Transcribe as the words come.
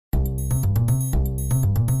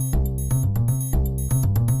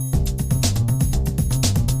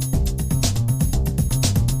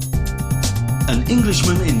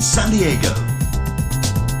Englishman in San Diego.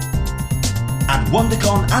 At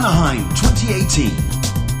WonderCon Anaheim 2018.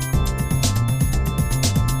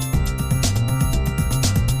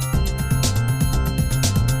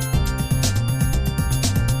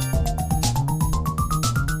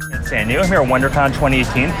 San Diego. I'm here at WonderCon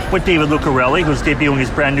 2018 with David Lucarelli, who's debuting his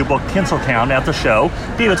brand new book, Tinseltown, at the show.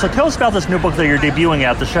 David, so tell us about this new book that you're debuting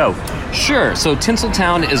at the show. Sure. So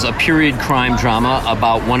Tinseltown is a period crime drama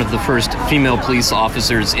about one of the first female police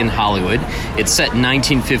officers in Hollywood. It's set in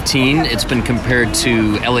 1915. It's been compared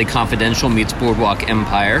to LA Confidential meets Boardwalk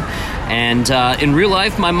Empire. And in real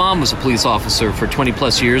life, my mom was a police officer for 20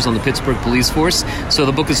 plus years on the Pittsburgh Police Force. So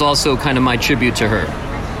the book is also kind of my tribute to her.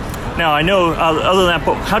 Now, I know, other than that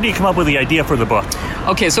book, how do you come up with the idea for the book?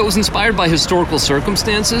 Okay, so it was inspired by historical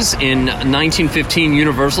circumstances. In 1915,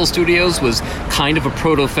 Universal Studios was kind of a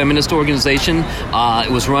proto-feminist organization. It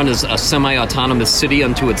was run as a semi-autonomous city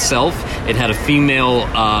unto itself. It had a female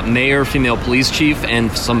mayor, female police chief,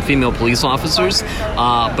 and some female police officers.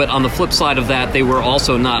 But on the flip side of that, they were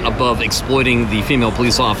also not above exploiting the female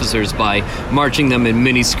police officers by marching them in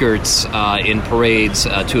miniskirts in parades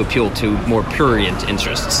to appeal to more prurient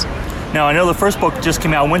interests. Now, I know the first book just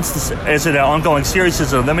came out. Is it an ongoing series?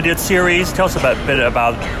 Is it a limited series? Tell us a bit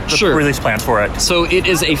about the release plans for it. So it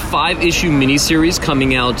is a 5-issue miniseries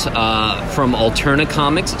coming out from Alterna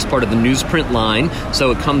Comics. It's part of the newsprint line,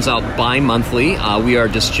 so it comes out bi-monthly. We are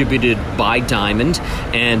distributed by Diamond,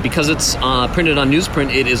 and because it's printed on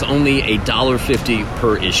newsprint, it is only $1.50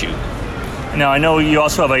 per issue. Now, I know you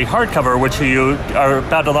also have a hardcover, which you are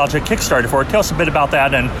about to launch a Kickstarter for. Tell us a bit about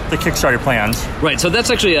that and the Kickstarter plans. Right, so that's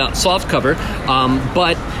actually a soft cover,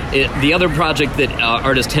 but the other project that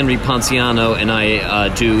artist Henry Ponciano and I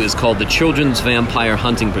do is called the Children's Vampire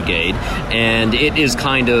Hunting Brigade, and it is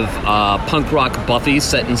kind of punk rock Buffy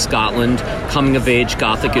set in Scotland, coming-of-age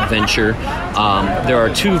gothic adventure. There are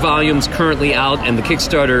 2 volumes currently out, and the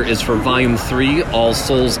Kickstarter is for Volume 3, All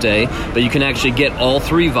Souls Day, but you can actually get all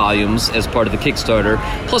 3 volumes as part of the Kickstarter,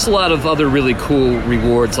 plus a lot of other really cool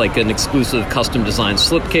rewards like an exclusive custom designed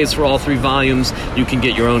slipcase for all 3 volumes. You can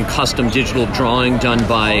get your own custom digital drawing done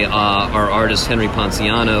by our artist Henry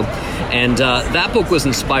Ponciano. And that book was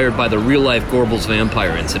inspired by the real-life Gorbals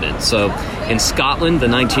vampire incident. So in Scotland, the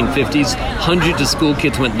 1950s, hundreds of school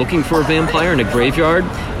kids went looking for a vampire in a graveyard.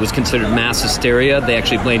 It was considered mass hysteria. They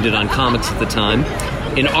actually blamed it on comics at the time.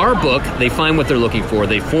 In our book, they find what they're looking for.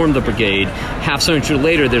 They form the brigade. Half century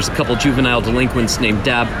later, there's a couple juvenile delinquents named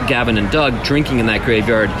Gavin and Doug drinking in that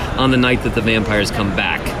graveyard on the night that the vampires come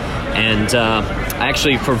back. And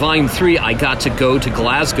actually, for Volume 3, I got to go to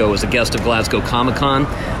Glasgow as a guest of Glasgow Comic-Con.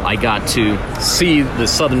 I got to see the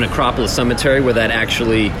Southern Necropolis Cemetery where that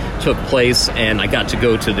actually took place, and I got to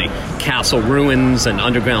go to the castle ruins and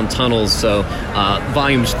underground tunnels. So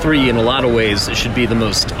Volume 3, in a lot of ways, should be the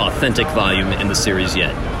most authentic volume in the series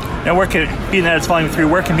yet. Now, being that it's Volume 3,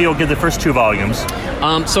 where can people get the first 2 volumes?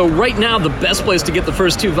 So right now, the best place to get the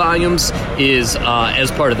first 2 volumes is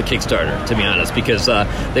as part of the Kickstarter, to be honest, because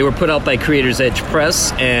they were put out by Creators Edge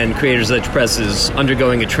Press, and Creators Edge Press is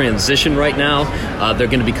undergoing a transition right now. They're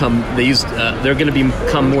going to become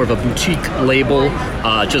more of a boutique label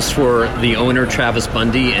just for the owner, Travis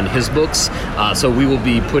Bundy, and his books. So we will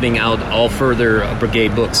be putting out all further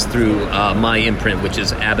Brigade books through my imprint, which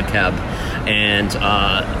is Abacab, and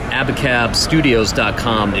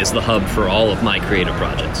abacabstudios.com is the hub for all of my creative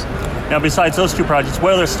projects. Now, besides those 2 projects,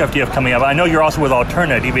 what other stuff do you have coming up? I know you're also with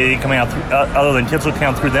Alterna. Do you have anything coming out other than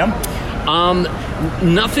Tinseltown through them?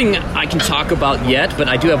 Nothing I can talk about yet, but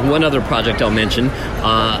I do have one other project I'll mention.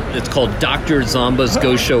 It's called Dr. Zomba's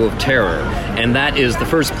Ghost Show of Terror, and that is the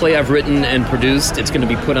first play I've written and produced. It's going to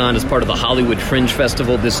be put on as part of the Hollywood Fringe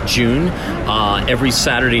Festival this June, every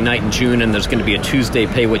Saturday night in June, and there's going to be a Tuesday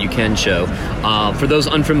Pay What You Can show. For those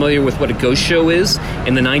unfamiliar with what a ghost show is,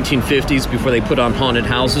 in the 1950s, before they put on haunted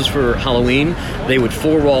houses for Halloween, they would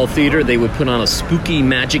four-wall theater. They would put on a spooky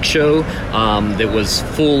magic show that was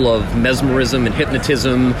full of mesmerism and hypnotism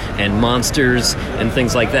and monsters and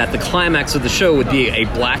things like that. The climax of the show would be a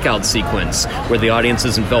blackout sequence where the audience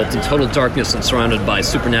is enveloped in total darkness and surrounded by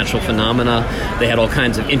supernatural phenomena. They had all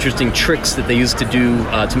kinds of interesting tricks that they used to do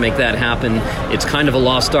to make that happen. It's kind of a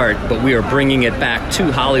lost art, but we are bringing it back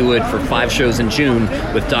to Hollywood for 5 shows in June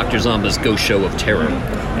with Dr. Zomba's Ghost Show of Terror.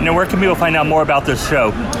 Now, where can people find out more about this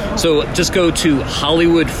show? So just go to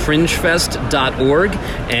HollywoodFringeFest.org,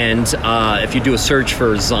 and if you do a search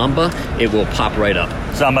for Zomba, it will pop right up.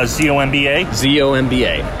 Zomba, Z-O-M-B-A?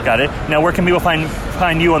 Z-O-M-B-A. Got it. Now, where can people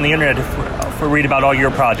find you on the internet read about all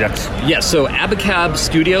your projects? Yes, so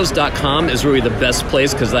abacabstudios.com is really the best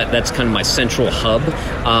place because that's kind of my central hub.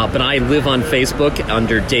 But I live on Facebook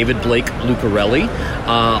under David Blake Lucarelli.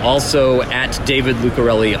 Also at David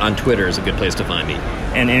Lucarelli on Twitter is a good place to find me.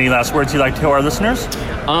 And any last words you'd like to tell our listeners?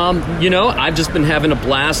 I've just been having a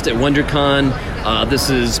blast at WonderCon. This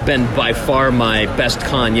has been by far my best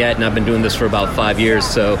con yet, and I've been doing this for about 5 years.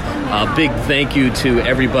 So a big thank you to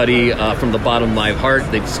everybody from the bottom of my heart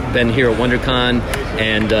that's been here at WonderCon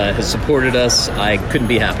and has supported us. I couldn't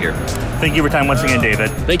be happier. Thank you for your time once again, David.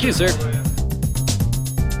 Thank you, sir.